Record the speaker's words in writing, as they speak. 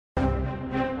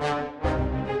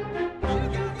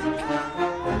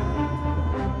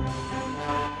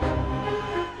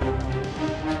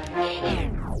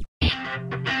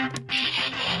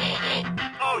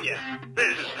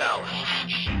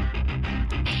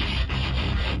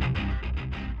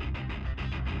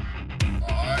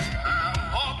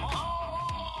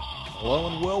Hello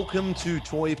and welcome to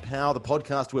Toy Power, the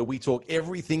podcast where we talk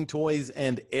everything toys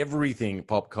and everything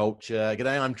pop culture.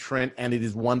 G'day, I'm Trent, and it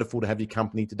is wonderful to have your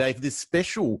company today for this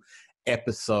special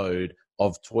episode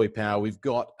of Toy Power. We've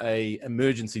got a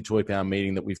emergency Toy Power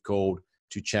meeting that we've called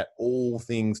to chat all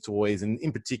things toys, and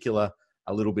in particular,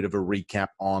 a little bit of a recap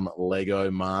on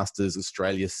Lego Masters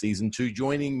Australia Season 2.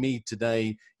 Joining me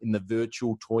today in the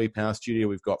virtual Toy Power studio,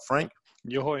 we've got Frank.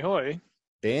 Yo hoi hoi.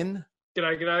 Ben.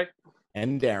 G'day.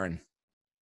 And Darren.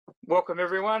 Welcome,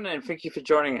 everyone, and thank you for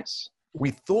joining us.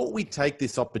 We thought we'd take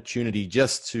this opportunity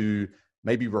just to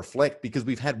maybe reflect, because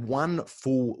we've had one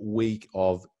full week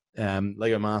of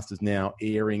Lego Masters now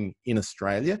airing in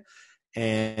Australia,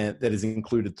 and that has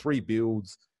included 3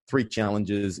 builds, 3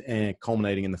 challenges, and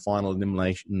culminating in the final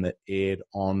elimination that aired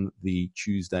on the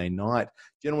Tuesday night.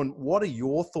 Gentlemen, what are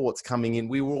your thoughts coming in?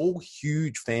 We were all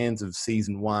huge fans of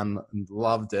Season 1 and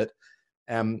loved it.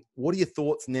 What are your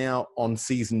thoughts now on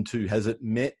Season 2? Has it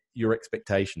met your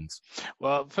expectations?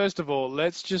 Well, first of all,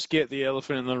 let's just get the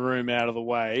elephant in the room out of the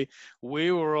way.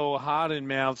 We were all heart and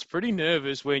mouths pretty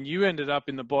nervous when you ended up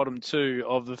in the bottom 2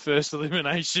 of the first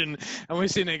elimination, and we're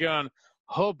sitting there going,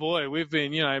 oh boy, we've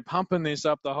been, pumping this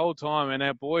up the whole time, and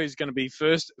our boy is going to be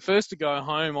first to go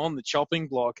home on the chopping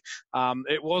block.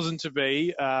 It wasn't to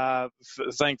be,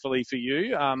 thankfully for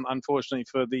you. Unfortunately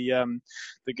for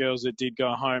the girls that did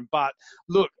go home. But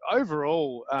look,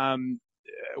 overall,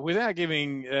 without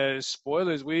giving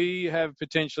spoilers, we have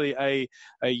potentially a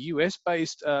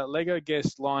US-based Lego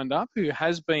guest lined up who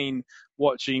has been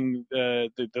watching the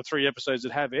 3 episodes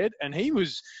that have aired, and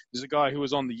there's a guy who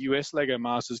was on the US Lego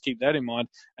Masters, keep that in mind,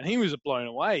 and he was blown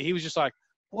away. He was just like,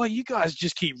 boy, you guys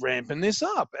just keep ramping this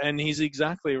up, and he's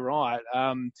exactly right.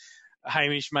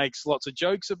 Hamish makes lots of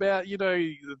jokes about,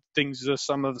 things are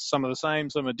some of the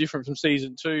same, some are different from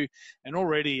Season 2. And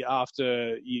already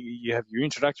after you have your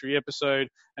introductory episode,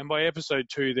 and by episode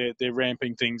 2, they're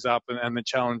ramping things up, and the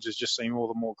challenges just seem all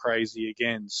the more crazy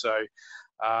again. So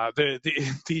the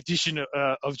addition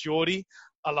of Geordie,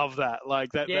 I love that.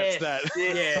 Like that. Yes. That's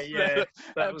that. Yeah.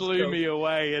 that blew cool. me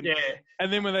away.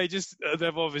 And then when they just,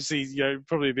 they've obviously,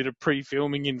 probably a bit of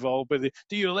pre-filming involved, but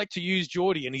do you elect to use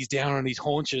Geordie? And he's down on his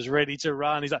haunches, ready to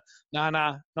run. He's like,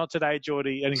 nah, not today,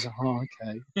 Geordie. And he's like, oh,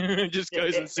 okay. Just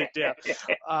goes and sit down.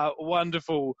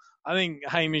 Wonderful. I think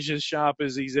Hamish as sharp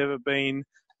as he's ever been.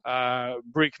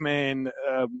 Brickman,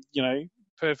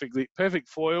 perfect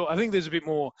foil. I think there's a bit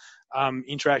more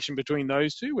interaction between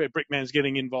those two, where Brickman's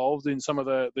getting involved in some of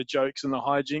the jokes and the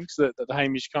hijinks that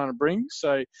Hamish kind of brings.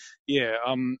 So, yeah,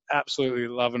 I'm absolutely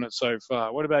loving it so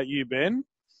far. What about you, Ben?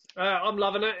 I'm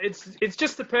loving it. It's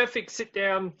just the perfect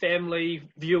sit-down family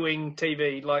viewing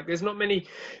TV. Like, there's not many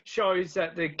shows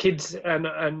that the kids and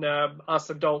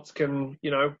us adults can,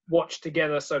 watch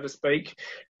together, so to speak.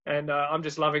 And I'm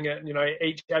just loving it.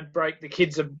 Each ad break, the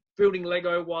kids are building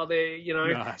Lego while they're,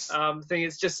 Nice. thing.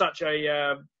 It's just such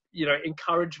a,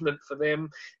 encouragement for them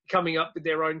coming up with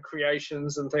their own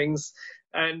creations and things.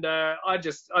 And I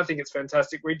think it's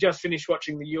fantastic. We just finished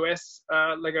watching the US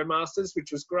Lego Masters,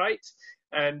 which was great.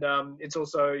 And it's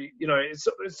also, it's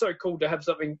so cool to have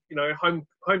something,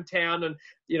 hometown and,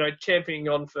 championing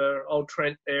on for old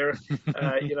Trent there,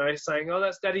 saying, oh,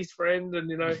 that's Daddy's friend and,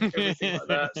 everything like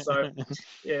that. So,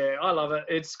 yeah, I love it.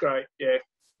 It's great. Yeah.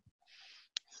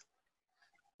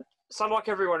 So like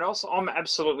everyone else, I'm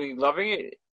absolutely loving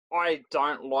it. I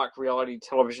don't like reality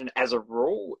television as a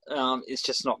rule. It's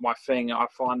just not my thing. I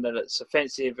find that it's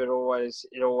offensive. It always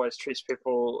treats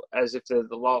people as if they're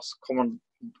the lowest common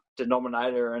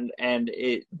denominator, and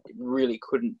it really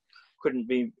couldn't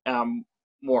be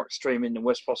more extreme in the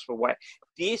worst possible way.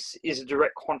 This is a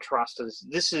direct contrast to this.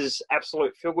 This is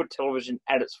absolute feel-good television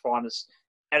at its finest,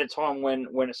 at a time when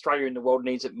Australia and the world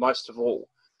needs it most of all.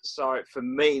 So for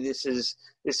me, this is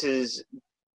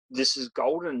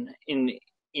golden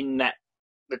in that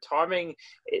the timing.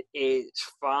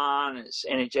 It's fun, it's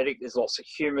energetic, there's lots of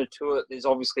humour to it. There's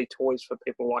obviously toys for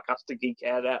people like us to geek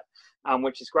out at,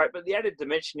 which is great. But the added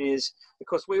dimension is,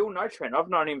 because we all know Trent. I've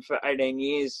known him for 18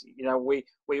 years.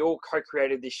 We all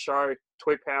co-created this show,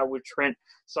 Toy Power, with Trent.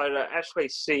 So to actually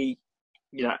see,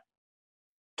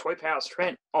 Toy Power's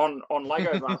Trent on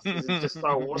Lego Masters is just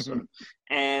so awesome.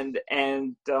 And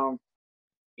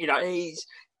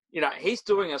he's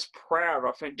doing us proud,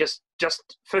 I think, just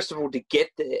first of all to get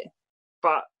there.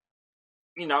 But,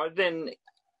 then,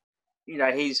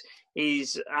 he's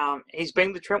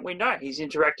being the Trent we know. He's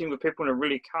interacting with people in a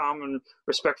really calm and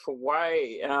respectful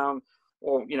way.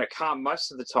 Calm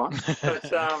most of the time,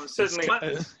 but certainly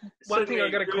one thing I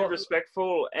got to really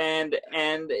respectful and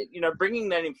bringing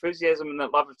that enthusiasm and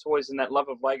that love of toys and that love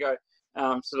of Lego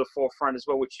to the forefront as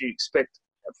well, which you expect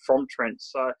from Trent.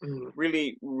 So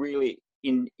really, really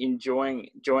enjoying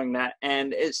that.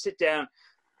 And it's sit down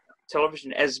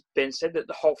television, as Ben said, that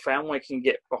the whole family can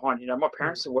get behind. You know, my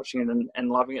parents are watching it and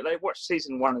loving it. They watched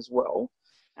season 1 as well,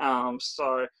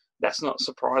 so that's not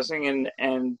surprising.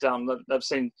 And they've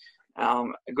seen a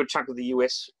good chunk of the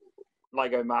US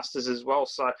Lego Masters as well,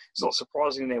 so it's not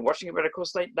surprising they're watching it. But of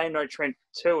course, they know Trent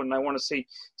too, and they want to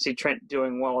see Trent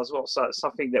doing well as well. So it's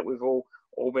something that we've all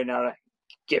been able to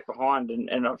get behind, and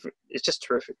it's just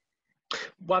terrific.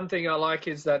 One thing I like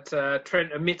is that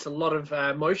Trent emits a lot of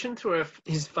emotion through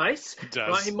his face.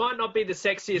 Right? He might not be the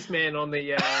sexiest man on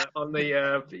the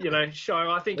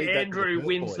show. I think Andrew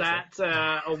wins that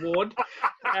award.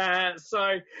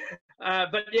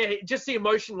 But yeah, just the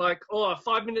emotion, like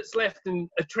 5 minutes left, and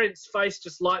Trent's face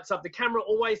just lights up. The camera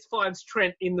always finds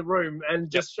Trent in the room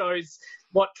and just shows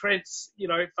what Trent's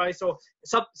face, or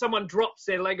someone drops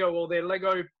their Lego or their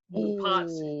Lego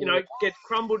parts, get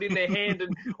crumbled in their hand,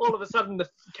 and all of a sudden the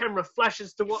camera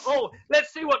flashes to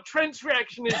let's see what Trent's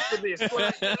reaction is to this.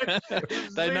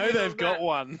 They know they've got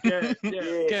one. Yeah,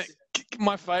 yeah.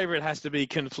 My favourite has to be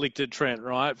Conflicted Trent,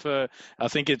 right? For I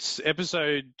think it's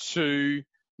episode 2.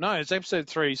 No, it's episode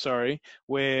 3, sorry,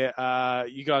 where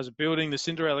you guys are building the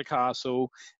Cinderella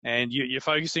castle and you're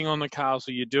focusing on the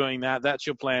castle, you're doing that, that's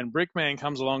your plan. Brickman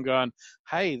comes along going,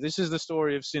 hey, this is the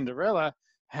story of Cinderella.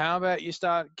 How about you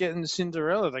start getting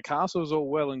Cinderella? The castle's all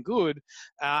well and good.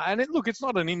 And it's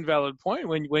not an invalid point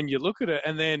when you look at it.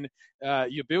 And then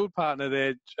your build partner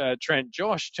there, Trent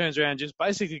Josh, turns around and just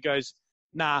basically goes,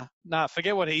 nah,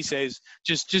 forget what he says.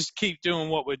 Just keep doing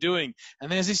what we're doing.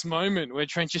 And there's this moment where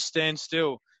Trent just stands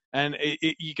still. And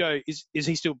you go, is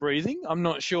he still breathing? I'm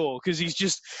not sure, because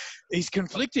he's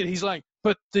conflicted. He's like,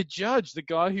 but the judge, the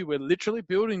guy who we're literally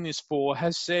building this for,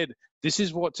 has said this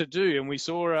is what to do. And we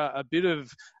saw a bit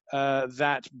of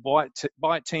that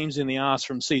bite teams in the arse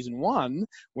from season 1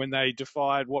 when they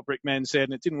defied what Brickman said,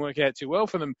 and it didn't work out too well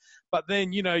for them. But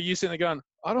then, you're sitting there going,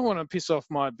 I don't want to piss off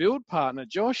my build partner,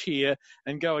 Josh, here,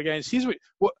 and go against his...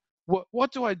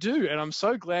 What do I do? And I'm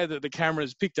so glad that the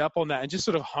cameras picked up on that and just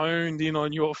sort of honed in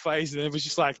on your face, and it was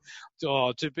just like,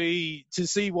 to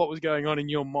see what was going on in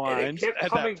your mind. It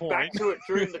kept coming back to it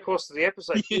during the course of the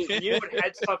episode. You knew it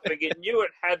had something. You knew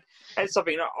it had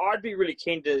something. I'd be really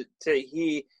keen to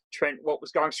hear, Trent, what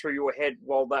was going through your head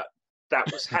while that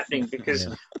was happening, because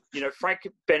Frank,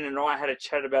 Ben, and I had a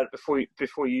chat about it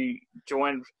before you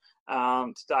joined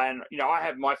today, and I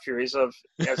have my theories of,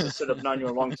 as I said, I've known you a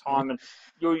long time, and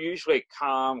you're usually a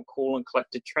calm, cool, and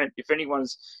collected Trent. If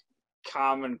anyone's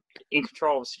calm and in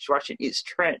control of the situation, it's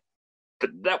Trent.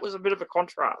 But that was a bit of a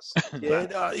contrast.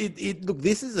 Look,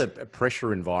 this is a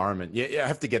pressure environment. Yeah, I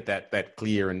have to get that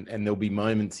clear, and there'll be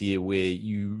moments here where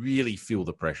you really feel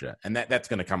the pressure, and that's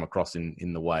going to come across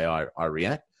in the way I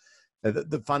react.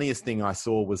 The funniest thing I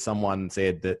saw was someone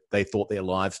said that they thought their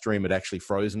live stream had actually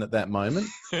frozen at that moment.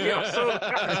 Yeah, I saw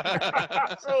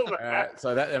that.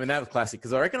 So that was classic,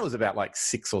 because I reckon it was about like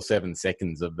 6 or 7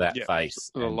 seconds of that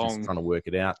face, and just trying to work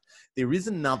it out. There is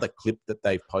another clip that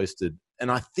they've posted,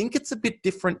 and I think it's a bit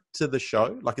different to the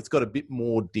show. Like, it's got a bit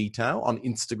more detail on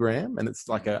Instagram, and it's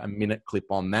like a minute clip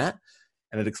on that,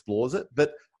 and it explores it.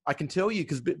 But I can tell you,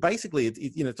 because basically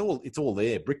it's all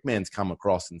there. Brickman's come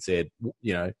across and said,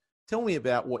 tell me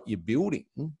about what you're building.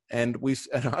 And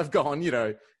I've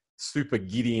gone, super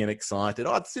giddy and excited.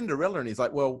 Oh, it's Cinderella. And he's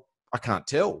like, well, I can't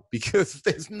tell, because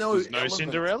there's no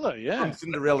Cinderella, from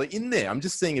Cinderella in there. I'm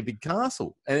just seeing a big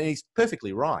castle. And he's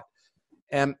perfectly right.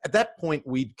 At that point,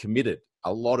 we'd committed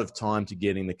a lot of time to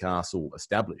getting the castle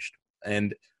established.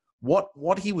 And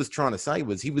what he was trying to say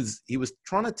was he was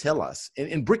trying to tell us,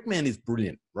 and Brickman is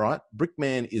brilliant, right?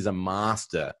 Brickman is a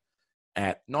master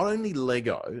at not only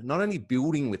Lego, not only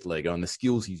building with Lego and the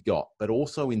skills he's got, but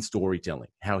also in storytelling,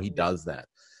 how he does that.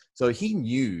 So he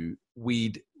knew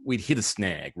we'd hit a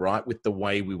snag, right, with the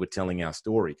way we were telling our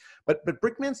story. But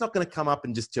Brickman's not going to come up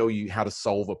and just tell you how to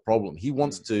solve a problem. He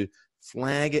wants to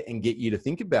flag it and get you to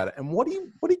think about it. And what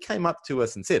he came up to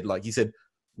us and said, like he said,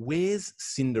 where's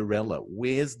Cinderella?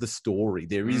 Where's the story?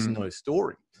 There is no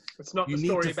story. It's not the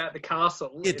story about the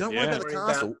castle. Yeah, don't worry about the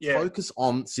castle. Focus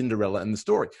on Cinderella and the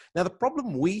story. Now, the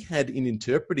problem we had in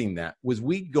interpreting that was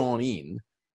we'd gone in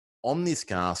on this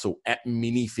castle at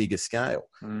minifigure scale.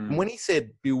 And when he said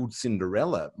build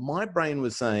Cinderella, my brain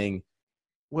was saying,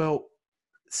 well,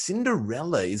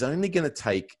 Cinderella is only going to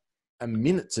take a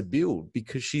minute to build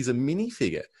because she's a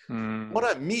minifigure. What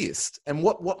I missed, and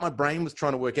what my brain was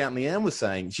trying to work out, and Leanne was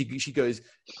saying, she goes,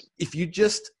 if you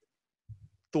just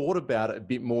thought about it a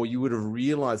bit more, you would have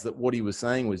realized that what he was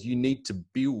saying was you need to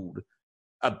build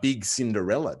a big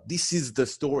Cinderella. This is the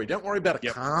story. Don't worry about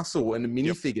a castle and a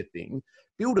minifigure thing.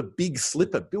 Build a big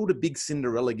slipper. Build a big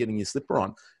Cinderella getting your slipper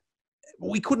on.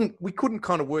 We couldn't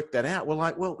kind of work that out. We're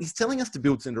like, well, he's telling us to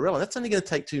build Cinderella. That's only going to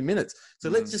take 2 minutes. So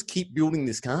let's just keep building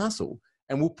this castle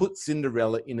and we'll put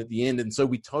Cinderella in at the end. And so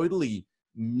we totally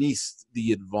missed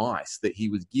the advice that he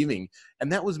was giving.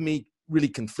 And that was me really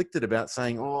conflicted about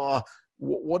saying,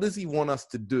 what does he want us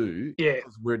to do? Yeah.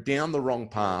 We're down the wrong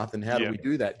path. And how do we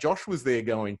do that? Josh was there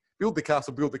going, build the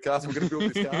castle. We're going to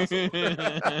build this castle.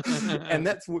 And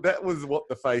that was what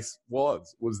the face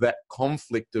was that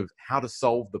conflict of how to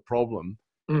solve the problem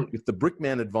with the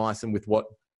Brickman advice and with what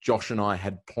Josh and I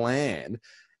had planned.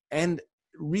 And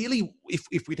really,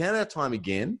 if we'd had our time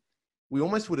again, we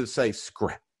almost would have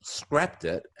scrapped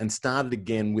it and started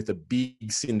again with a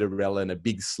big Cinderella and a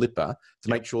big slipper to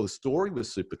make sure the story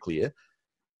was super clear.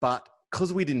 But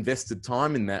because we'd invested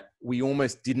time in that, we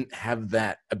almost didn't have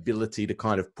that ability to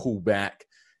kind of pull back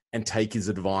and take his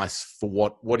advice for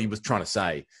what he was trying to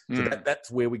say. So that's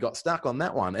where we got stuck on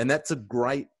that one. And that's a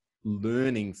great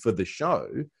learning for the show.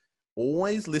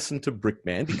 Always listen to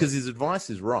Brickman because his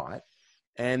advice is right.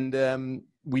 And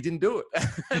we didn't do it.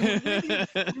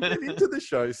 we went into the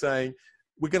show saying,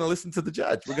 we're going to listen to the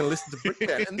judge. We're going to listen to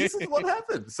Brickman. And this is what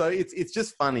happened. So it's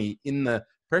just funny in the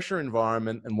pressure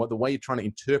environment and the way you're trying to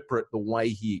interpret the way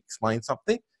he explains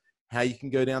something, how you can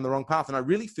go down the wrong path. And I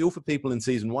really feel for people in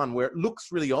season 1 where it looks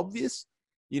really obvious.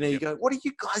 You know, you go, what are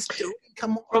you guys doing?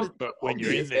 Come on. But when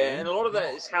you're in there. And a lot of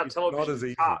that is how television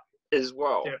is cut as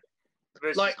well. Yeah.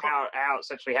 Versus how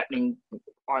it's actually happening,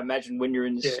 I imagine, when you're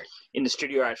in the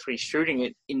studio actually shooting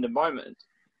it in the moment.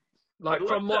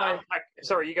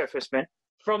 Sorry, you go first, man.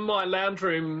 From my lounge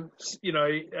room,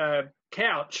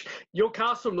 couch, your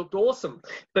castle looked awesome.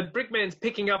 But Brickman's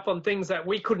picking up on things that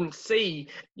we couldn't see,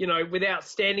 without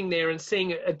standing there and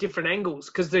seeing it at different angles,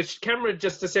 because the camera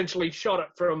just essentially shot it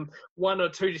from 1 or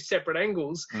 2 separate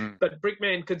angles. But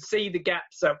Brickman could see the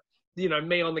gaps that,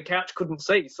 me on the couch couldn't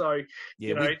see. So,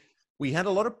 we had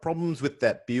a lot of problems with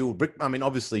that build.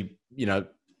 Obviously,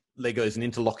 Lego's an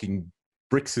interlocking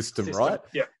brick system, right?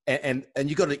 Yeah. And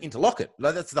you got to interlock it.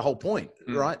 Like, that's the whole point,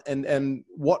 right? And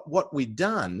what we've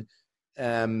done,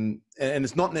 and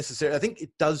it's not necessary. I think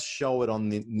it does show it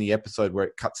in the episode where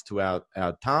it cuts to our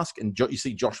task, and you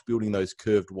see Josh building those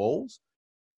curved walls.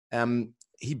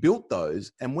 He built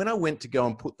those, and when I went to go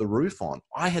and put the roof on,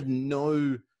 I had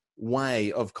no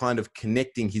way of kind of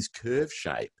connecting his curve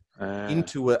shape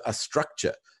into a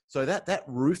structure. So that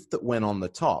roof that went on the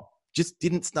top just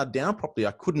didn't stud down properly.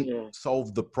 I couldn't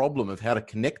solve the problem of how to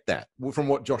connect that from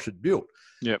what Josh had built.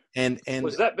 Yep. And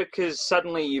was that because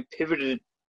suddenly you pivoted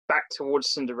back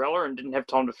towards Cinderella and didn't have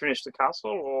time to finish the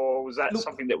castle, or was that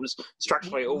something that was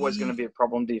structurally always going to be a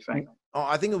problem, do you think?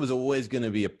 I think it was always going to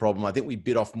be a problem. I think we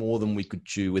bit off more than we could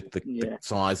chew with the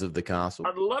size of the castle.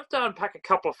 I'd love to unpack a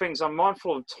couple of things. I'm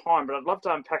mindful of time, but I'd love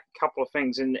to unpack a couple of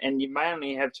things, and you may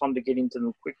only have time to get into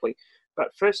them quickly.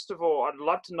 But first of all, I'd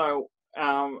love to know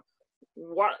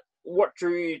what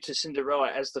drew you to Cinderella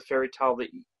as the fairy tale that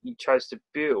you chose to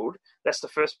build? That's the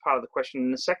first part of the question.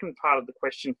 And the second part of the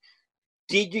question,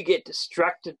 did you get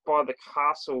distracted by the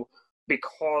castle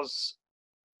because,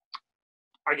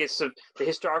 I guess, of the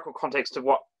historical context of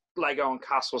what Lego and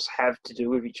castles have to do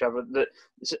with each other? That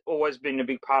it's always been a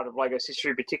big part of Lego's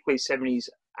history, particularly 70s,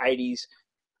 80s,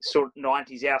 sort of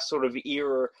 90s, our sort of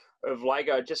era of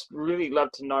Lego. Just really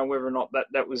love to know whether or not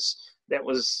that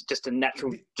was just a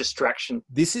natural distraction.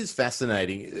 This is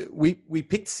fascinating. We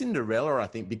picked Cinderella, I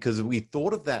think, because we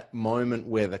thought of that moment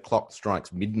where the clock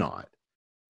strikes midnight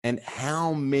and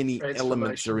how many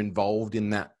elements are involved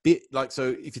in that bit. Like,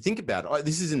 so if you think about it,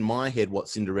 this is in my head what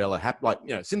Cinderella happened.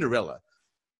 Like, Cinderella,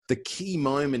 the key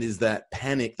moment is that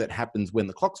panic that happens when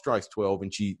the clock strikes 12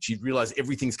 and she realizes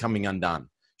everything's coming undone.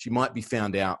 She might be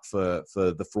found out for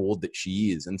the fraud that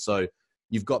she is. And so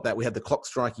you've got that. We had the clock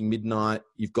striking midnight.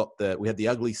 We had the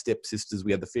ugly stepsisters.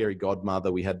 We had the fairy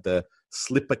godmother. We had the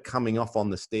slipper coming off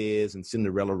on the stairs and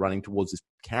Cinderella running towards this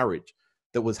carriage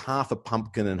that was half a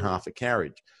pumpkin and half a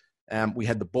carriage. We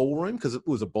had the ballroom because it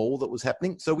was a ball that was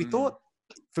happening. So we thought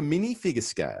for minifigure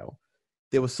scale,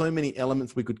 there were so many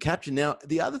elements we could capture. Now,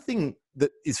 the other thing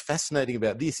that is fascinating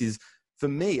about this is, for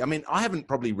me, I haven't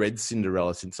probably read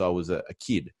Cinderella since I was a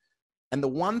kid. And the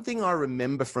one thing I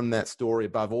remember from that story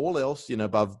above all else,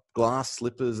 above glass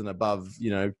slippers and above,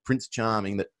 Prince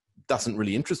Charming, that doesn't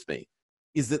really interest me,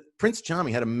 is that Prince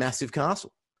Charming had a massive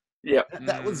castle. Yeah.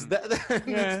 That was that.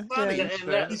 It's funny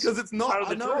because it's not,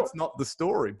 I know it's not the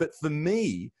story, but for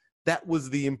me, that was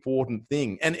the important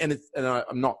thing. And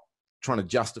I'm not trying to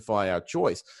justify our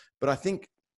choice, but I think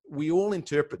we all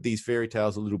interpret these fairy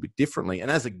tales a little bit differently. And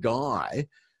as a guy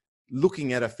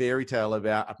looking at a fairy tale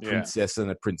about a princess and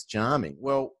a Prince Charming,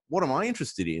 well, what am I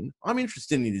interested in? I'm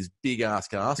interested in his big ass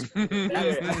castle.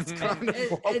 That's kind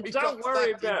of and don't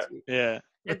worry about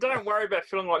and don't worry about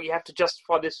feeling like you have to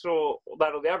justify this or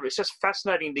that or the other. It's just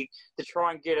fascinating to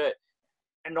try and get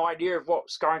an idea of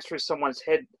what's going through someone's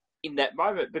head in that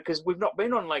moment, because we've not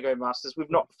been on Lego Masters, we've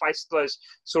not faced those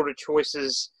sort of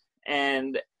choices,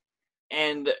 and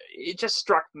it just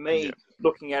struck me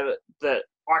looking at it that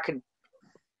I could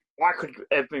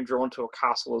have been drawn to a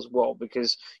castle as well,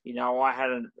 because I had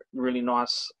a really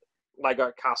nice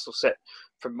Lego castle set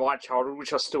from my childhood,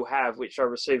 which I still have, which I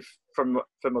received for my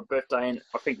birthday in,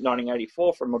 I think,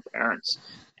 1984 from my parents,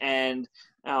 and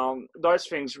those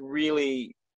things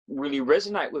really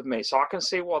resonate with me, so I can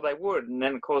see why they would. And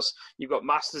then, of course, you've got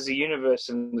Masters of the Universe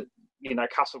and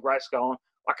Castle Grayskull.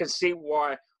 I can see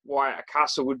why a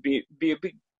castle would be a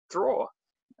big draw.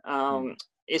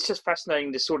 It's just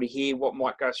fascinating to sort of hear what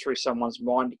might go through someone's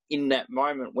mind in that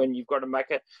moment when you've got to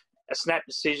make a snap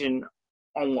decision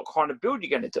on what kind of build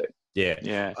you're going to do.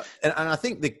 Yeah. And I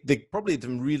think the probably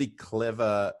some really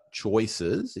clever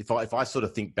choices. If I sort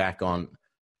of think back on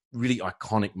really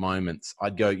iconic moments,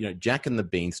 I'd go, Jack and the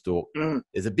Beanstalk.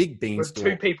 There's a big beanstalk.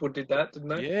 Well, 2 people did that, didn't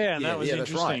they? Yeah, and that was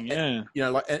interesting. Right.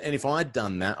 Yeah. And if I'd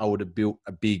done that, I would have built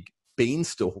a big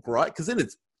beanstalk, right? Because then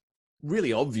it's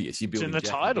really obvious you're building. It's in the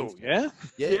Jack title, yeah,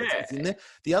 it's in there.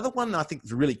 The other one I think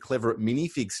is really clever at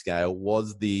minifig scale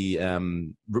was the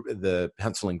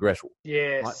Hansel and Gretel.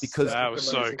 Yes, right? Because that was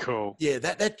so cool. Yeah,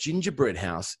 that gingerbread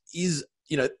house is,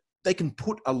 they can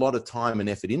put a lot of time and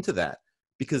effort into that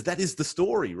because that is the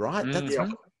story, right? That's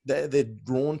they're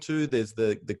drawn to. There's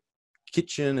the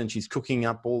kitchen, and she's cooking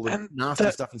up all the nasty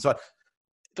stuff inside.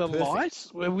 The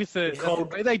lights with the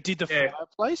way they did the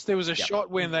fireplace. There was a shot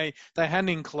when they hadn't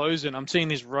enclosed it. And I'm seeing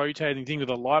this rotating thing with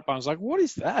a light bulb. I was like, what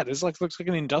is that? It's looks like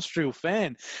an industrial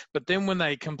fan. But then when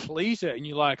they complete it and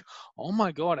you're like, oh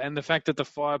my God. And the fact that the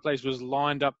fireplace was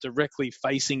lined up directly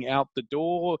facing out the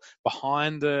door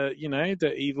behind the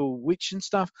evil witch and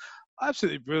stuff.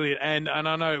 Absolutely brilliant, and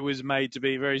I know it was made to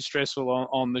be very stressful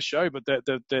on the show, but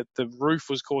the roof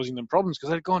was causing them problems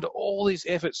because they'd gone to all this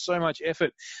effort, so much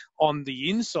effort on the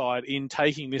inside in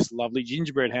taking this lovely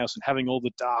gingerbread house and having all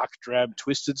the dark, drab,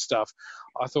 twisted stuff.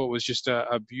 I thought it was just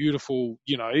a beautiful,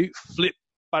 flip,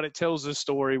 but it tells the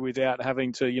story without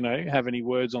having to, have any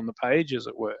words on the page, as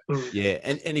it were. Yeah,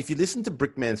 and if you listen to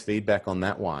Brickman's feedback on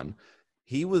that one,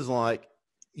 he was like,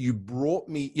 you brought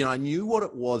me, I knew what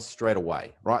it was straight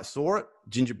away, right? Saw it,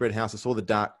 gingerbread house. I saw the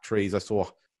dark trees. I saw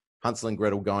Hansel and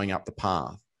Gretel going up the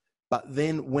path. But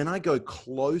then when I go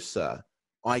closer,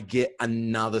 I get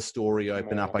another story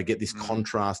open up. I get this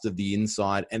contrast of the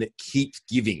inside, and it keeps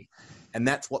giving. And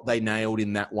that's what they nailed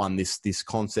in that one, this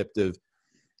concept of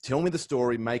tell me the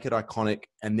story, make it iconic,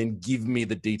 and then give me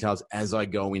the details as I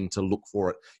go in to look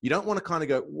for it. You don't want to kind of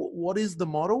go, what is the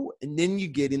model? And then you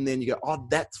get in there and you go, oh,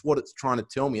 that's what it's trying to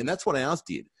tell me. And that's what ours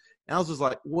did. Ours was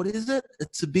like, what is it?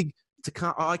 It's a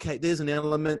car. Oh, okay, there's an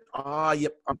element.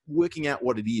 Yep, I'm working out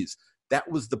what it is. That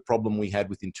was the problem we had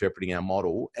with interpreting our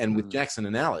model. And with Jackson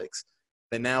and Alex,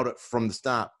 they nailed it from the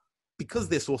start because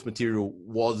their source material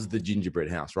was the gingerbread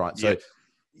house, right? So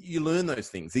you learn those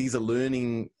things. These are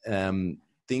learning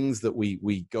things that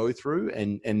we go through,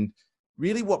 and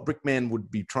really what Brickman would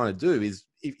be trying to do is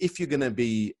if you're going to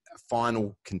be a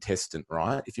final contestant,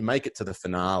 right? If you make it to the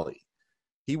finale,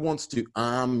 he wants to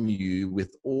arm you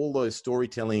with all those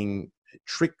storytelling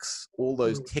tricks, all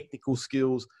those technical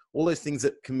skills, all those things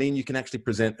that can mean you can actually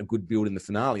present a good build in the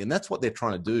finale. And that's what they're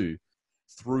trying to do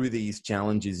through these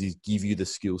challenges, is give you the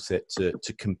skill set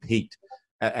to compete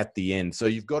at the end. So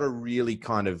you've got to really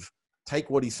kind of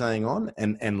take what he's saying on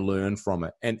and learn from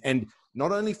it. And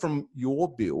not only from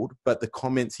your build, but the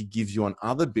comments he gives you on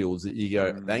other builds that you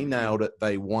go, they nailed it,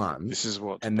 they won. This is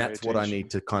what, and that's what I need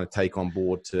to kind of take on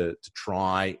board to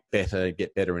try better,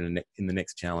 get better in the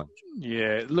next challenge.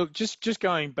 Yeah, look, just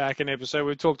going back an episode,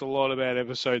 we've talked a lot about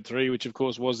episode 3, which of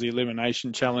course was the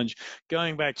elimination challenge.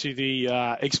 Going back to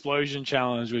the explosion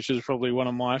challenge, which is probably one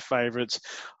of my favorites,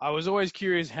 I was always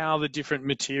curious how the different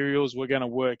materials were going to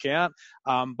work out.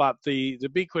 But the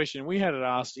big question, we had it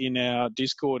asked in our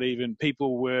Discord even,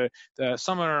 people were the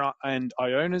Summer and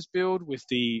Iona's build with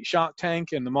the shark tank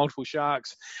and the multiple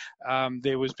sharks.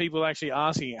 There was people actually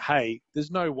asking, hey,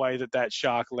 there's no way that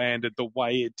shark landed the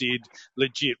way it did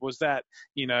legit. Was that,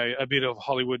 a bit of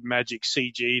Hollywood magic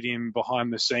CG'd in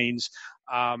behind the scenes?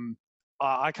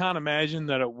 I can't imagine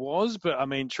that it was, but I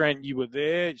mean, Trent, you were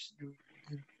there.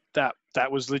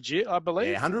 That was legit, I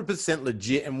believe. Yeah, 100%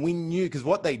 legit. And we knew, because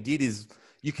what they did is,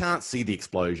 you can't see the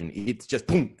explosion. It's just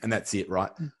boom, and that's it,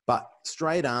 right? But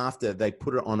straight after, they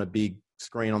put it on a big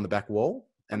screen on the back wall,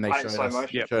 and they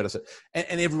showed us it.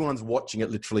 And everyone's watching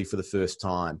it literally for the first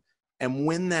time. And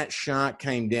when that shark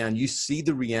came down, you see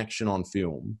the reaction on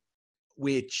film.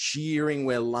 We're cheering,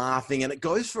 we're laughing, and it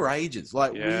goes for ages.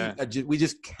 Like we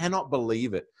just cannot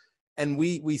believe it. And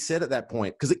we said at that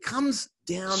point, because it comes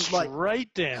down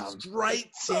straight down.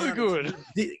 So good.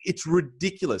 It's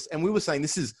ridiculous. And we were saying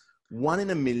this is 1 in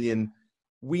a million.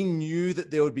 We knew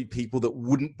that there would be people that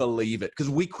wouldn't believe it, because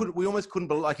we almost couldn't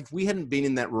believe. Like, if we hadn't been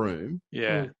in that room,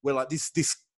 we're like, this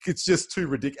it's just too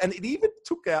ridiculous. And it even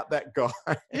took out that guy.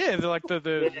 Yeah, like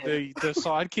the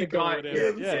sidekick guy.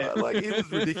 Like, it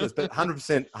was ridiculous, but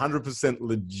 100%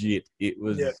 legit. It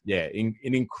was an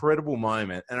incredible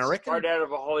moment. And I reckon right out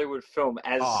of a Hollywood film,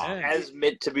 as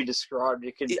meant to be described.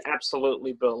 You can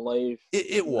absolutely believe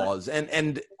it was.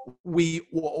 And we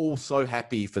were all so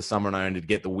happy for Summer and Owen to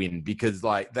get the win, because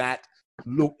like that,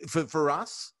 look, for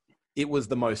us, it was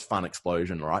the most fun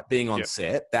explosion, right? Being on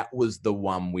set, that was the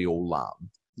one we all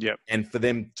loved. Yep. And for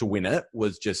them to win it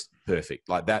was just perfect.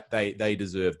 Like that, they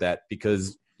deserved that,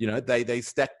 because, you know, they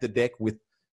stacked the deck with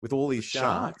all these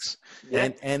sharks.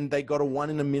 And they got a 1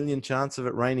 in a million chance of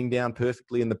it raining down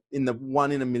perfectly in the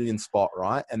 1 in a million spot,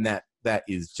 right? And that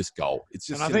is just gold. It's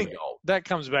just gold. That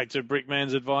comes back to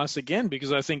Brickman's advice again,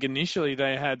 because I think initially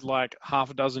they had like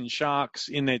half a dozen sharks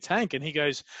in their tank, and he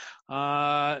goes,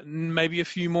 maybe a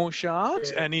few more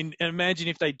sharks. Yeah. And imagine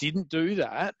if they didn't do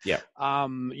that,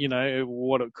 you know,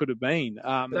 what it could have been.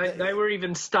 They were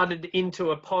even studded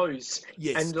into a pose.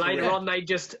 Yes, and later on they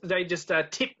just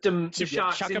tipped the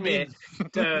sharks in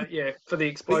there for the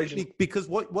explosion. Because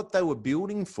what they were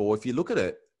building for, if you look at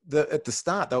it, at the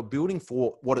start, they were building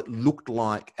for what it looked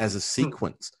like as a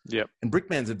sequence. Yep. And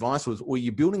Brickman's advice was, or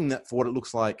you're building that for what it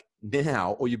looks like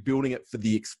now, or you're building it for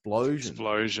the explosion.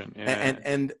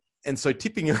 And so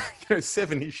tipping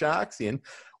 70 sharks in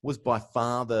was by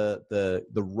far the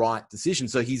right decision.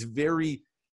 So he's very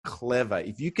clever.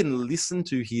 If you can listen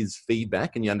to his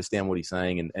feedback and you understand what he's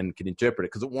saying and can interpret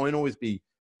it, because it won't always be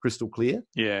crystal clear.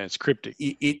 Yeah, it's cryptic.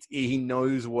 He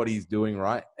knows what he's doing,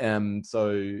 right?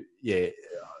 So yeah,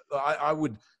 I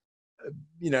would,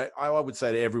 I would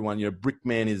say to everyone,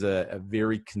 Brickman is a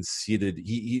very considered.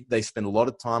 They spend a lot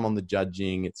of time on the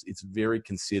judging. It's very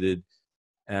considered.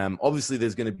 Obviously,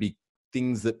 there's going to be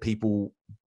things that people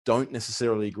don't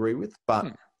necessarily agree with,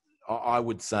 but I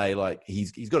would say like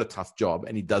he's got a tough job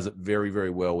and he does it very,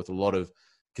 very well with a lot of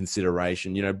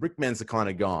consideration. Brickman's the kind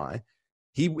of guy.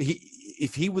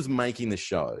 If he was making the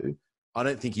show, I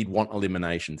don't think he'd want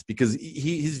eliminations, because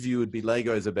his view would be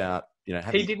Lego's about,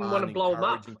 having he didn't fun, want to blow him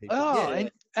up.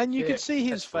 And you could see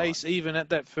his face even at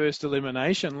that first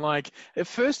elimination. Like, at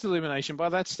first elimination, by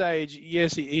that stage,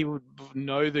 yes, he would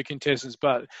know the contestants,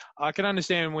 but I can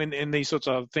understand when in these sorts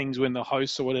of things, when the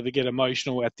hosts or whatever get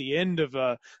emotional at the end of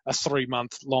a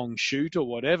 3-month-long shoot or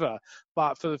whatever.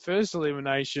 But for the first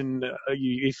elimination,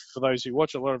 for those who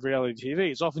watch a lot of reality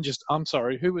TV, it's often just, I'm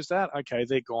sorry, who was that? Okay,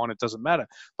 they're gone. It doesn't matter.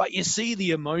 But you see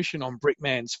the emotion on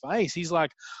Brickman's face. He's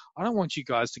like, I don't want you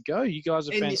guys to go. You guys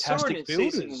are fantastic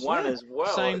builders. Season 1 as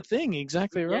well. Same thing,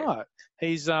 exactly right.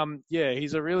 He's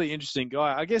he's a really interesting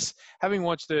guy. I guess having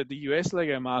watched the US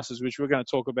Lego Masters, which we're going to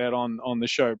talk about on the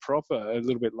show proper a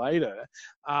little bit later,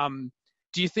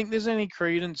 do you think there's any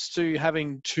credence to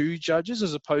having 2 judges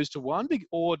as opposed to 1?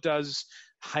 Or does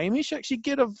Hamish actually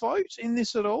get a vote in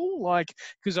this at all? Like,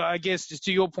 because I guess just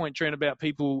to your point, Trent, about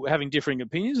people having differing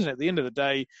opinions, and at the end of the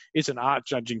day, it's an art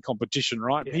judging competition,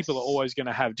 right? Yes. People are always going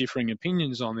to have differing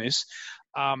opinions on this.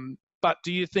 But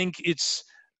do you think it's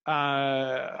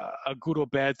a good or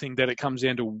bad thing that it comes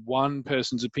down to one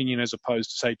person's opinion as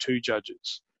opposed to, say, 2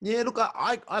 judges? Yeah, look,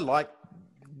 I like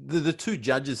the 2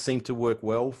 judges seem to work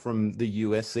well from the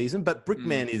US season, but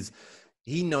Brickman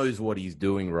he knows what he's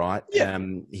doing, right? Yeah.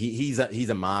 He's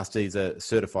a master. He's a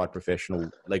certified professional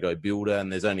Lego builder,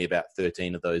 and there's only about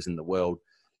 13 of those in the world.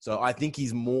 So I think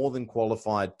he's more than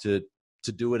qualified to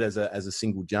do it as a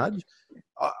single judge.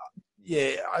 I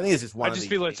think it's just one. I just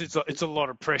feel it's a lot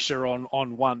of pressure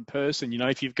on one person.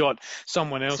 If you've got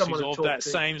someone else who's of that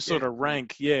same sort of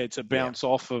rank, to bounce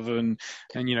off of and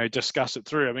discuss it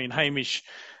through. I mean, Hamish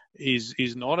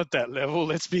is not at that level.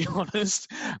 Let's be honest.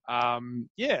 I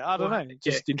don't know.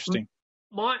 Just interesting.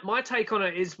 My take on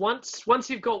it is once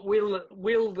you've got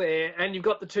Will there and you've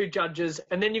got the 2 judges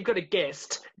and then you've got a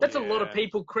guest, that's a lot of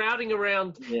people crowding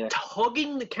around,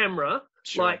 hogging the camera.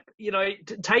 Sure. Like,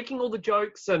 taking all the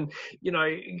jokes and,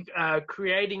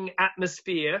 creating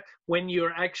atmosphere when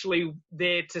you're actually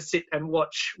there to sit and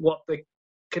watch what the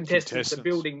contestants are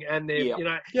building, and they're Yeah. you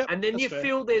know, Yep, and then that's you fair.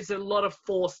 feel there's a lot of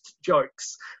forced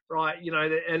jokes, right? You know,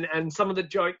 and some of the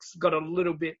jokes got a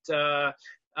little bit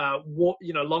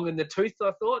long in the tooth.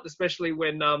 I thought, especially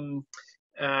when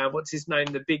what's his name,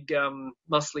 the big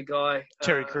muscly guy,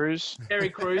 Terry Crews. Terry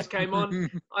Crews came on.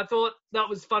 I thought that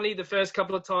was funny the first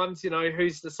couple of times, you know,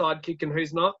 who's the sidekick and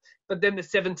who's not. But then the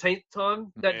 17th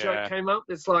time that joke came up,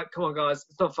 it's like, come on, guys,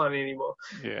 it's not funny anymore.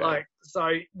 Yeah. Like,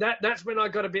 so that's when I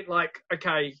got a bit like,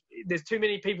 okay, there's too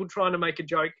many people trying to make a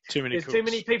joke. Too many There's cooks. too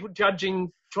many people judging,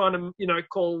 trying to, you know,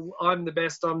 call I'm the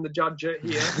best, I'm the judge here.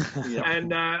 Yeah.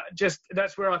 And just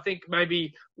that's where I think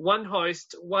maybe one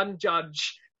host, one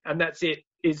judge, and that's it,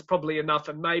 is probably enough.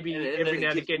 And maybe And every then now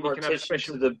and give again more you can have a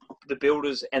attention special. to the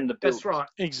builders and the build. That's right.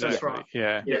 Exactly. That's right.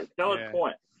 Yeah. Yeah. Valid Yeah.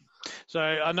 point. So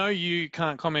I know you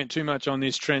can't comment too much on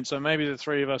this, Trent. So maybe the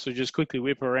three of us will just quickly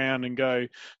whip around and go,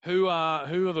 who are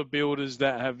the builders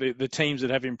that have the teams that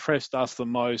have impressed us the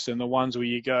most, and the ones where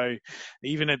you go,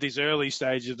 even at this early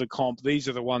stage of the comp, these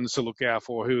are the ones to look out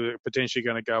for, who are potentially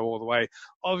going to go all the way.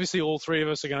 Obviously, all three of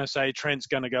us are going to say Trent's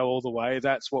going to go all the way.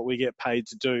 That's what we get paid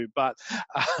to do. But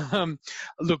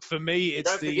look, for me,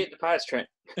 it's Don't forget to pay us, Trent.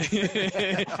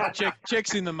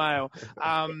 checks in the mail.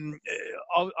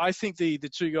 I think the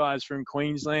two guys from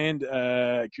Queensland,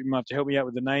 you might have to help me out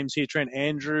with the names here, Trent,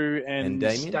 Andrew and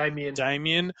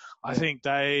Damien. I think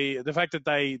the fact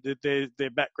that their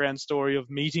background story of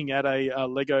meeting at a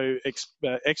Lego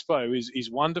expo is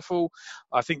wonderful.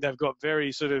 I think they've got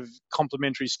very sort of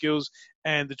complementary skills,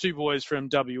 and the two boys from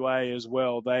WA as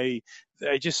well. They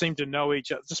just seem to know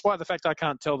each other, despite the fact I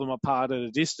can't tell them apart at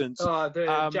a distance. Oh,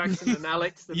 Jackson and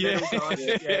Alex, the middle guys.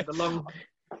 Yeah, the long.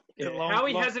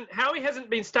 Howie hasn't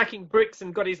been stacking bricks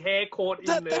and got his hair caught in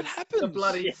the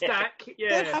bloody stack. Yeah,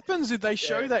 that happens if they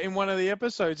show that in one of the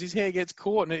episodes. His hair gets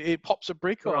caught and it pops a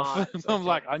brick off. Right, And I'm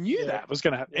like, I knew that was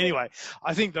going to happen. Yeah. Anyway,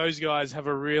 I think those guys have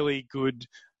a really good.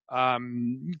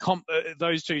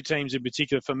 Those two teams in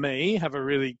particular, for me, have a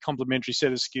really complementary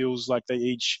set of skills. Like they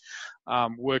each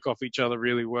work off each other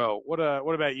really well. What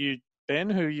about you, Ben?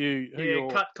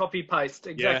 Cut, copy, paste.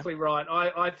 Exactly right.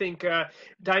 I think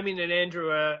Damien and Andrew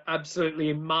are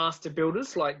absolutely master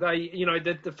builders. Like they, you know,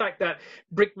 the fact that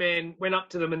Brickman went up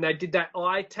to them and they did that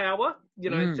eye tower, you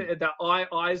know, the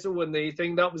ISIL and the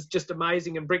thing, that was just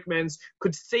amazing. And Brickmans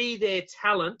could see their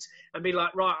talent and be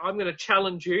like, right, I'm going to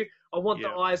challenge you. I want the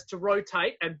eyes to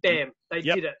rotate, and bam, they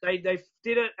did it. They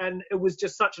did it, and it was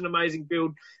just such an amazing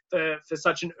build for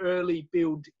such an early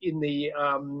build in the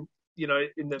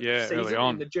in the season,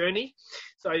 in the journey.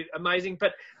 So amazing.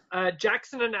 But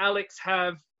Jackson and Alex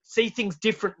see things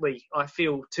differently, I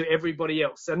feel, to everybody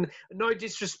else. And no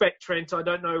disrespect, Trent, I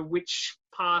don't know which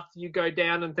path you go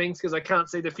down and things because I can't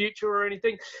see the future or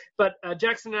anything. But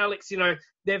Jackson and Alex, you know,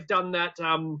 they've done that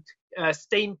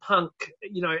steampunk,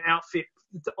 you know, outfit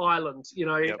island, you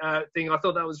know, thing. I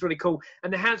thought that was really cool.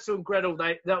 And the Hansel and Gretel,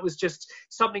 that was just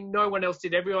something no one else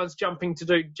did. Everyone's jumping to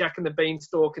do Jack and the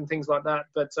Beanstalk and things like that.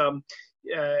 But and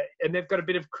they've got a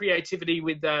bit of creativity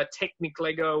with Technic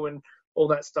Lego and all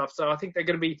that stuff. So I think they're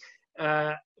going to be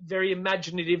very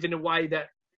imaginative in a way that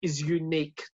is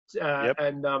unique.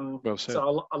 And well said.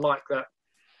 so I like that.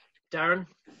 Darren?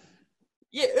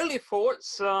 Yeah, early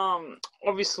thoughts.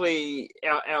 Obviously,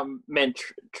 our man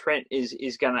Trent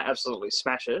is going to absolutely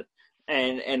smash it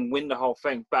and win the whole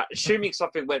thing. But assuming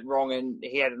something went wrong and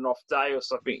he had an off day or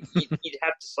something, you'd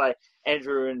have to say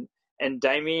Andrew and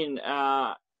Damien,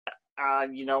 right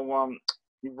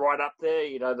up there.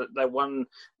 You know, that they won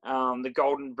the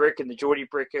Golden Brick and the Geordie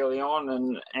Brick early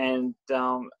on, and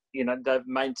you know, they've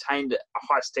maintained a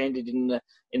high standard in the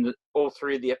all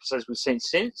three of the episodes we've seen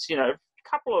since. You know, a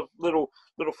couple of little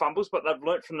fumbles, but they've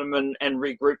learnt from them and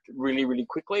regrouped really, really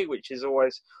quickly, which is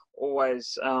always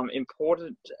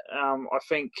important. I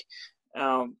think,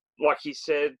 like you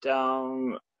said,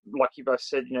 like you both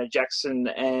said, you know, Jackson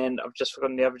and I've just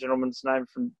forgotten the other gentleman's name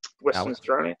from Western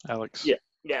Australia. Alex. Yeah,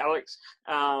 Alex.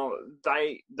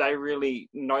 They really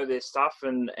know their stuff,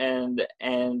 and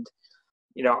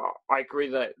you know, I agree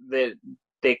that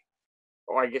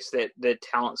I guess their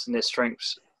talents and their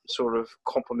strengths sort of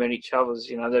complement each other's.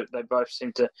 You know, they both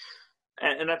seem to,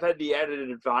 and they've had the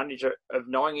added advantage of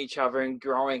knowing each other and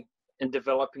growing and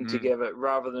developing together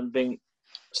rather than being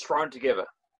thrown together.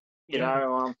 You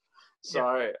know, so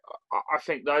I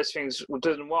think those things will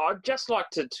do them well. I'd just like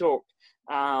to talk.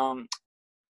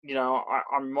 You know,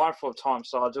 I'm mindful of time,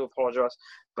 so I do apologise.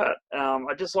 But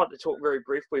I'd just like to talk very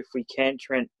briefly, if we can,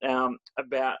 Trent,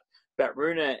 about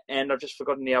Runa, and I've just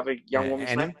forgotten the other young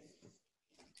woman's name.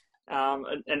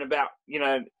 And about, you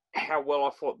know, how well I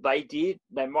thought they did.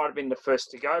 They might have been the first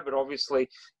to go, but obviously,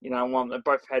 you know, they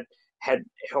both had had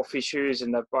health issues,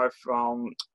 and they've both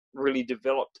really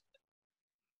developed.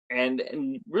 And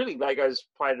really, Lego's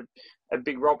played a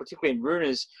big role, particularly in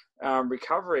Runa's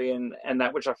recovery and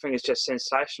that, which I think is just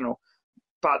sensational.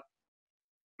 But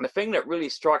the thing that really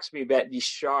strikes me about this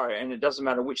show, and it doesn't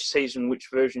matter which season, which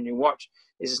version you watch,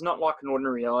 is it's not like an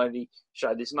ordinary reality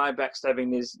show. There's no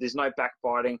backstabbing, there's no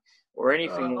backbiting or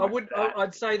anything that.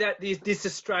 I'd say that this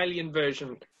Australian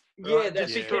version. Yeah, right?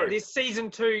 that's Just true. This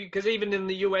season 2, because even in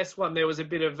the US one, there was a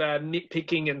bit of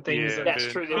nitpicking and things. Yeah, and That's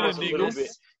true. There was a little bit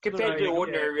compared to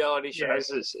ordinary reality shows.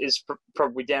 Is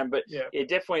probably down, but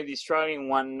definitely the Australian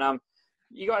one.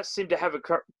 You guys seem to have a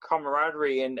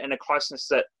camaraderie and a closeness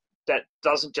that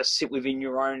doesn't just sit within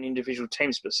your own individual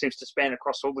teams, but seems to span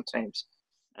across all the teams.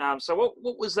 So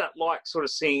what was that like, sort of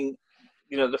seeing,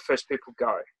 the first people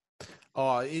go?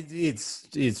 Oh,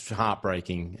 it's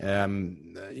heartbreaking.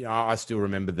 I still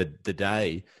remember the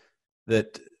day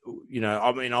that,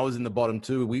 I was in the bottom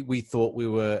two. We thought we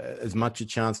were as much a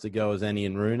chance to go as Annie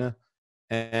and Runa.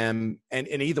 And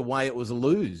either way, it was a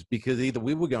lose, because either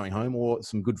we were going home or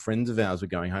some good friends of ours were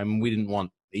going home, and we didn't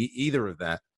want either of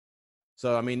that.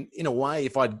 So, in a way,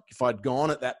 if I'd gone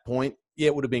at that point,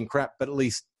 it would have been crap, but at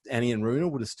least Annie and Runa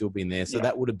would have still been there. So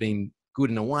that would have been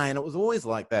good in a way. And it was always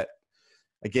like that,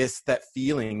 I guess, that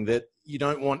feeling that you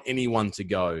don't want anyone to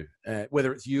go,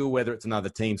 whether it's you or whether it's another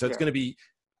team. So it's going to be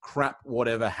crap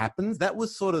whatever happens. That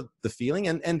was sort of the feeling.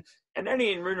 And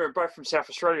Annie and Runa are both from South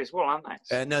Australia as well, aren't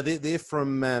they? No, they're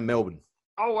from Melbourne.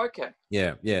 Oh, okay.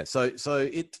 Yeah. So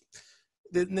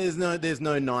there's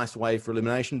no nice way for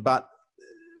elimination, but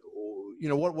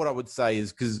what I would say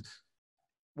is, because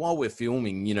while we're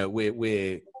filming,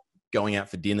 we're going out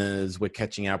for dinners, we're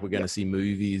catching up, we're going to see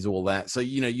movies, all that. So,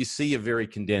 you see a very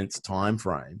condensed time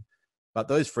frame, but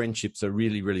those friendships are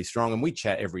really, really strong. And we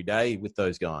chat every day with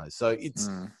those guys. So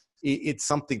it's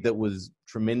something that was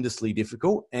tremendously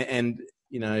difficult. And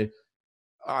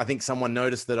I think someone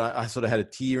noticed that I sort of had a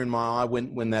tear in my eye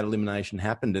when that elimination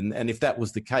happened. And if that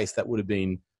was the case, that would have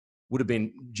been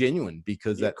genuine,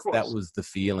 because that was the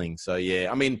feeling. So,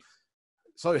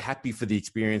 so happy for the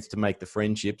experience to make the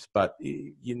friendships, but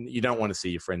you don't want to see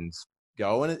your friends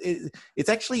go. And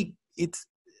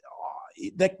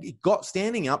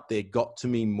standing up there got to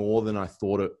me more than I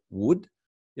thought it would.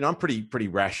 I'm pretty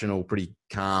rational, pretty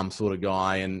calm sort of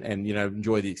guy, and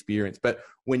enjoy the experience. But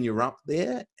when you're up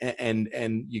there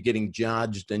and you're getting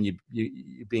judged and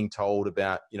you're being told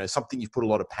about, something you've put a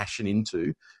lot of passion into,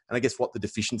 and I guess what the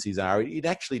deficiencies are, it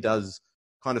actually does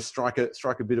kind of strike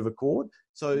a bit of a chord.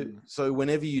 So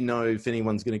whenever if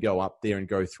anyone's going to go up there and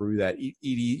go through that,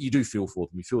 you do feel for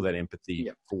them. You feel that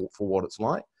empathy for what it's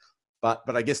like. But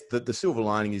I guess the silver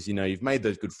lining is, you've made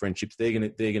those good friendships. They're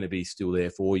going to be still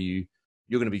there for you.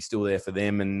 You're going to be still there for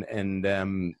them,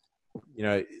 and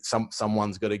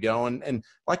someone's got to go. And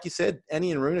like you said,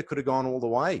 Annie and Runa could have gone all the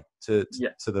way to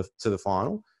the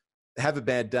final. Have a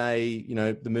bad day.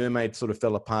 The mermaid sort of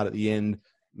fell apart at the end.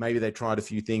 Maybe they tried a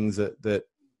few things that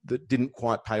didn't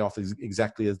quite pay off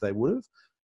exactly as they would have.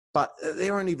 But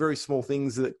they're only very small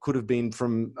things that could have been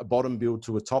from a bottom build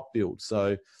to a top build.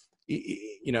 So,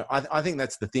 I think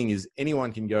that's the thing, is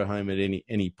anyone can go home at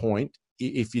any point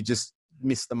if you just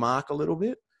miss the mark a little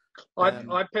bit.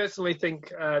 I personally think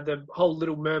the whole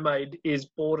Little Mermaid is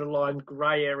borderline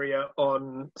grey area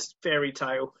on fairy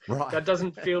tale. Right. That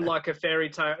doesn't feel like a fairy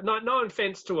tale. No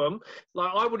offense to them.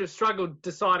 Like, I would have struggled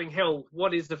deciding,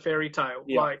 what is the fairy tale?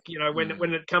 Yeah. Like,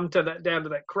 when it come to that, down to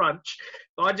that crunch,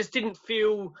 I just didn't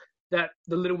feel that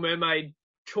the Little Mermaid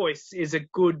choice is a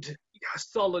good,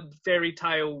 solid fairy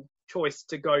tale choice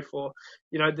to go for.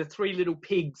 The Three Little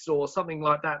Pigs or something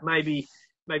like that, maybe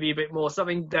a bit more,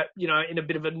 something that, in a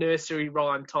bit of a nursery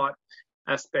rhyme type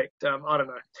aspect. I don't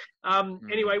know.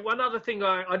 Anyway, one other thing,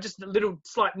 I just a little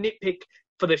slight nitpick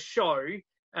for the show,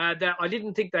 that I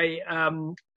didn't think they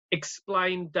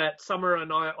explained that Summer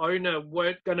and Iona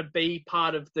weren't going to be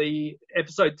part of the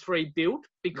episode 3 build,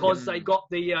 because they got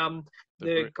the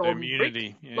golden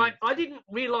immunity. brick. Like, I didn't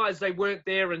realise they weren't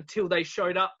there until they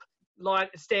showed up,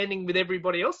 like, standing with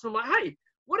everybody else. And I'm like, hey,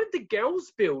 what did the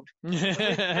girls build? And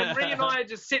Ree and I are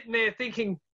just sitting there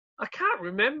thinking, I can't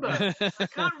remember. I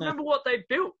can't remember what they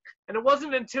built. And it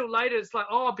wasn't until later, it's like,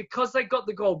 because they got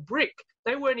the gold brick,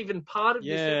 they weren't even part of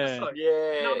this episode.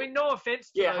 Yeah. No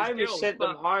offense to those Hamish girls, sent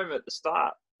them home at the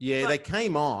start. Yeah, they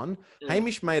came on.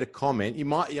 Hamish made a comment. You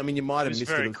might have missed it.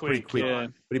 It was pretty quick. Yeah.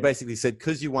 But he basically said,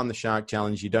 because you won the Shark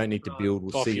Challenge, you don't need to build.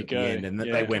 We'll see you at the end. And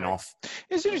they went off.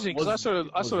 It's interesting, because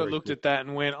I sort of looked at that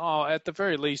and went, at the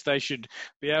very least they should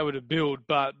be able to build,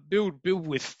 but build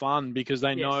with fun, because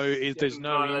they know there's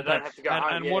no they impact. don't have to go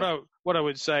home, and what I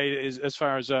would say is, as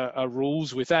far as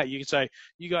rules with that, you could say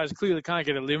you guys clearly can't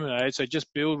get eliminated, so just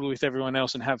build with everyone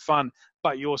else and have fun.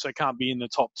 But you also can't be in the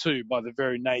top 2 by the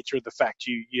very nature of the fact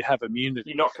you have immunity.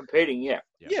 You're not competing, yeah.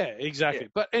 Yeah, exactly.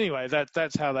 Yeah. But anyway,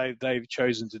 that's how they've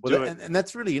chosen to do it. And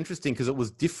that's really interesting because it was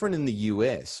different in the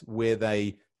US where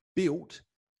they built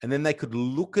and then they could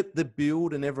look at the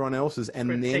build and everyone else's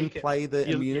and then play the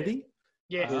immunity.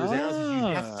 Yeah. Whereas ours is you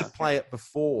have to play it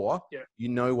before you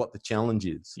know what the challenge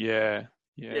is. Yeah.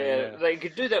 They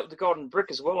could do that with the Golden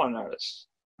Brick as well, I noticed.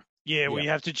 Yeah, well, you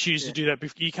have to choose to do that.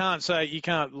 You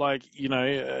can't like,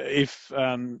 if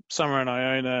Summer and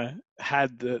Iona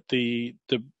had the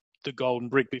Golden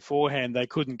Brick beforehand, they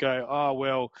couldn't go, oh,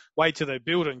 well, wait till they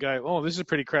build it and go, oh, this is a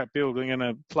pretty crap build. We're going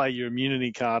to play your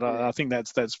immunity card. I think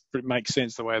it makes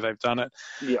sense the way they've done it.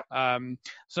 Yeah.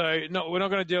 So, no, we're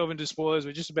not going to delve into spoilers.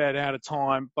 We're just about out of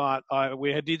time. But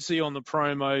we did see on the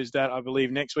promos that I believe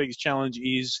next week's challenge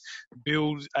is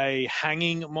build a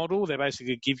hanging model. They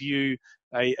basically give you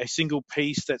a single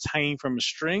piece that's hanging from a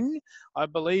string, I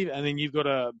believe, and then you've got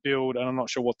to build, and I'm not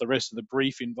sure what the rest of the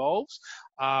brief involves.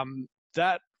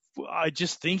 I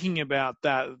just thinking about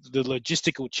that, the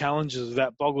logistical challenges of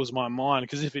that boggles my mind,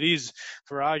 because if it is,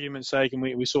 for argument's sake, and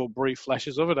we saw brief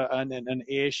flashes of it, an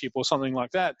airship or something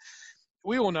like that,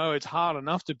 we all know it's hard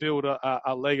enough to build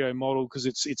a Lego model because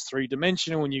it's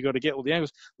 3-dimensional and you've got to get all the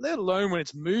angles, let alone when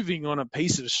it's moving on a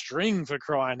piece of string, for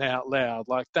crying out loud.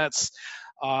 Like that's...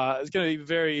 it's going to be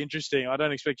very interesting. I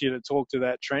don't expect you to talk to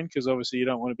that, Trent, because obviously you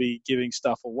don't want to be giving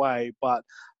stuff away. But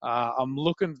I'm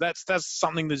looking. That's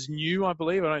something that's new, I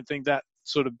believe. I don't think that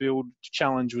sort of build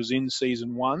challenge was in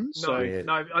season 1.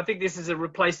 No, I think this is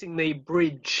replacing the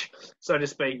bridge, so to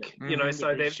speak.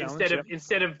 So they've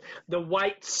instead of the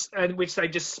weights and which they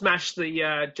just smash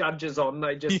the judges on,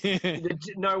 they just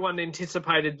no one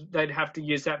anticipated they'd have to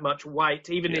use that much weight,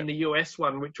 even in the US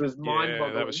one, which was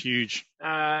mind-boggling. That was huge.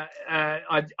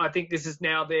 I think this is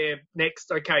now their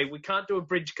next. Okay, we can't do a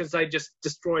bridge because they just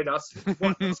destroyed us.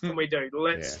 What else can we do?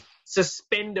 Let's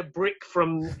suspend a brick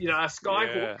from a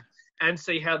skyhook. And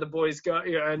see how the boys go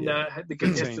and the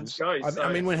contestants go.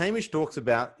 I mean, when Hamish talks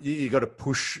about you got to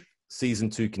push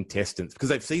season 2 contestants because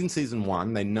they've seen season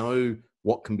 1, they know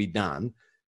what can be done.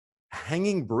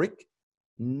 Hanging brick,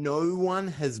 no one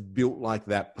has built like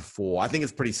that before. I think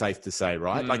it's pretty safe to say,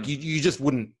 right? Like you just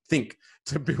wouldn't think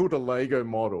to build a Lego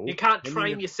model. You can't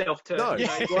train yourself to. No.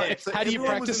 Right? So how do you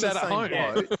practice that at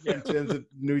home? In terms of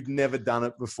who'd never done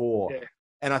it before. Yeah.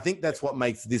 And I think that's what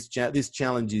makes this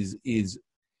challenge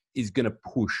is going to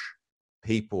push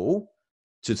people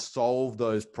to solve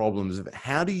those problems of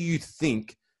how do you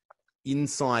think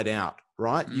inside out,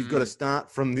 right? You've got to start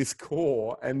from this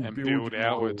core and build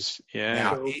outwards. Yeah.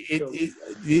 Now,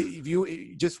 if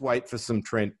you just wait for some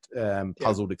Trent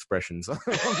puzzled expressions.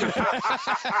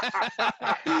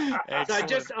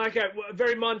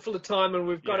 Very mindful of time, and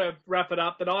we've got to wrap it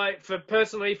up. But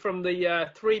personally, from the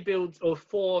 3 builds or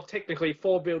 4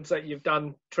 builds that you've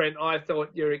done, Trent, I thought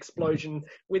your explosion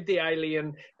with the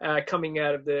alien coming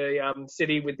out of the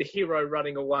city with the hero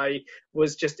running away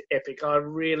was just epic. I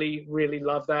really, really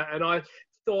love that. And I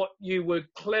thought you were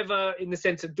clever in the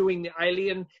sense of doing the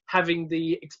alien, having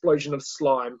the explosion of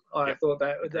slime. I thought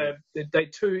that they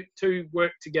two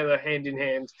work together hand in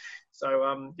hand.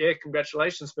 So,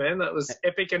 congratulations, man. That was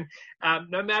epic. And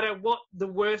no matter what the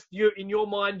worst, in your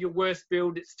mind, your worst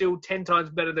build, it's still 10 times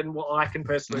better than what I can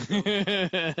personally do.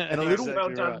 And a little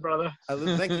well done, brother.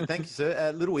 Thank you, sir.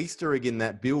 A little Easter egg in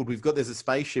that build. There's a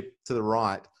spaceship to the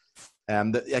right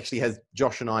that actually has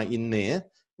Josh and I in there.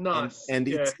 Nice. And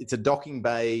it's a docking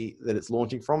bay that it's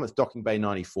launching from. It's docking bay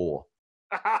 94.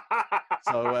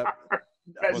 So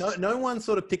no one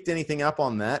sort of picked anything up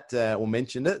on that or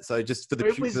mentioned it. So just for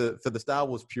the Star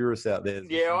Wars purists out there.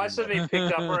 Yeah, I certainly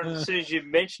picked up on it as soon as you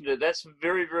mentioned it. That's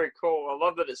very, very cool. I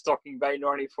love that it's docking bay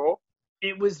 94.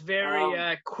 It was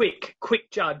very quick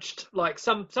judged. Like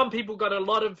some people got a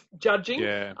lot of judging.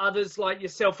 Yeah. Others, like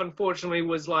yourself, unfortunately,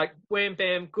 was like wham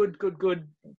bam, good.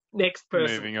 Next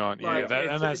person. Moving on, like,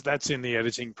 that's in the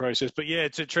editing process. But yeah,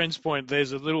 to Trent's point,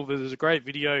 there's a great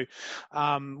video.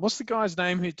 What's the guy's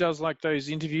name who does like those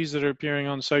interviews that are appearing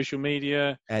on social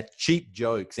media? At Cheap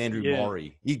Jokes, Andrew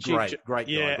Maury. He's great guy.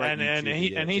 Yeah,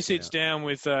 and he sits down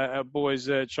with our boys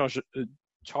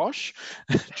Josh,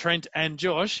 Trent and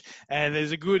Josh, and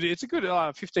it's a good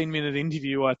 15-minute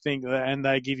interview, I think, and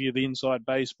they give you the inside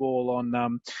baseball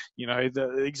on,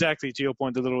 exactly to your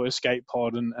point, the little escape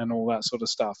pod and all that sort of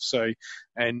stuff. So,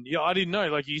 and I didn't know,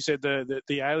 like you said, the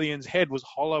alien's head was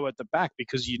hollow at the back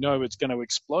because it's going to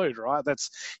explode, right?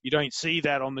 You don't see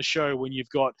that on the show when you've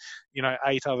got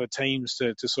 8 other teams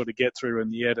to sort of get through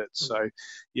in the edit. So,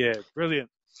 yeah,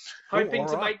 brilliant. Hoping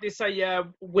to make this a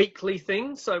weekly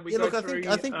thing, so we go through.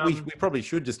 I think we probably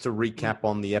should, just to recap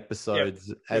on the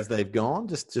episodes as they've gone,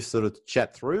 just sort of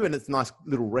chat through, and it's a nice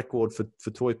little record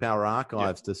for Toy Power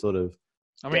Archives to sort of.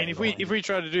 I mean, if we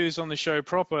try to do this on the show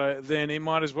proper, then it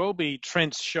might as well be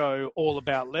Trent's show all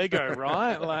about Lego,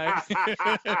 right? Like,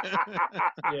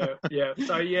 yeah.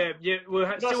 So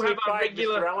we'll still have our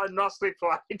regular.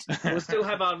 We'll still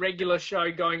have our regular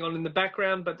show going on in the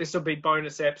background, but this will be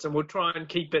bonus eps, and we'll try and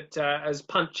keep it as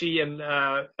punchy and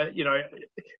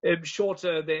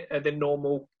shorter than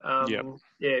normal.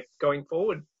 Going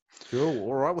forward. Cool.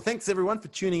 All right. Well, thanks everyone for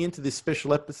tuning into this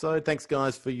special episode. Thanks,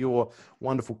 guys, for your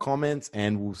wonderful comments,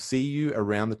 and we'll see you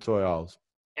around the toy aisles.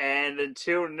 And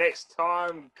until next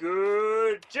time,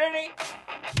 good journey.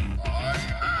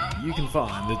 You can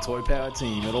find the Toy Power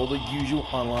team at all the usual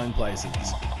online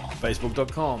places.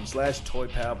 Facebook.com/Toy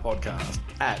Power Podcast,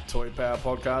 at Toy Power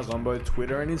Podcast on both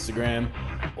Twitter and Instagram,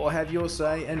 or have your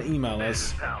say and email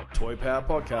us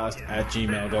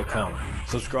toypowerpodcast@gmail.com.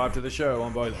 Subscribe to the show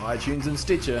on both iTunes and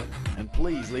Stitcher, and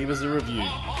please leave us a review.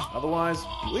 Otherwise,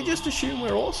 we just assume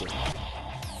we're awesome.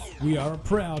 We are a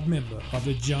proud member of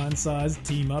the Giant Size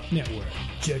Team Up Network.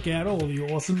 Check out all the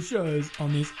awesome shows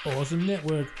on this awesome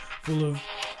network full of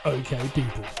okay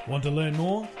people. Want to learn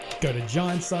more? Go to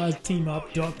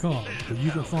giantsizeteamup.com, where you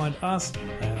can find us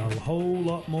and a whole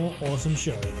lot more awesome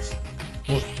shows.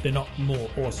 Well, they're not more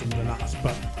awesome than us,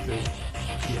 but they're...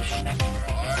 Yeah.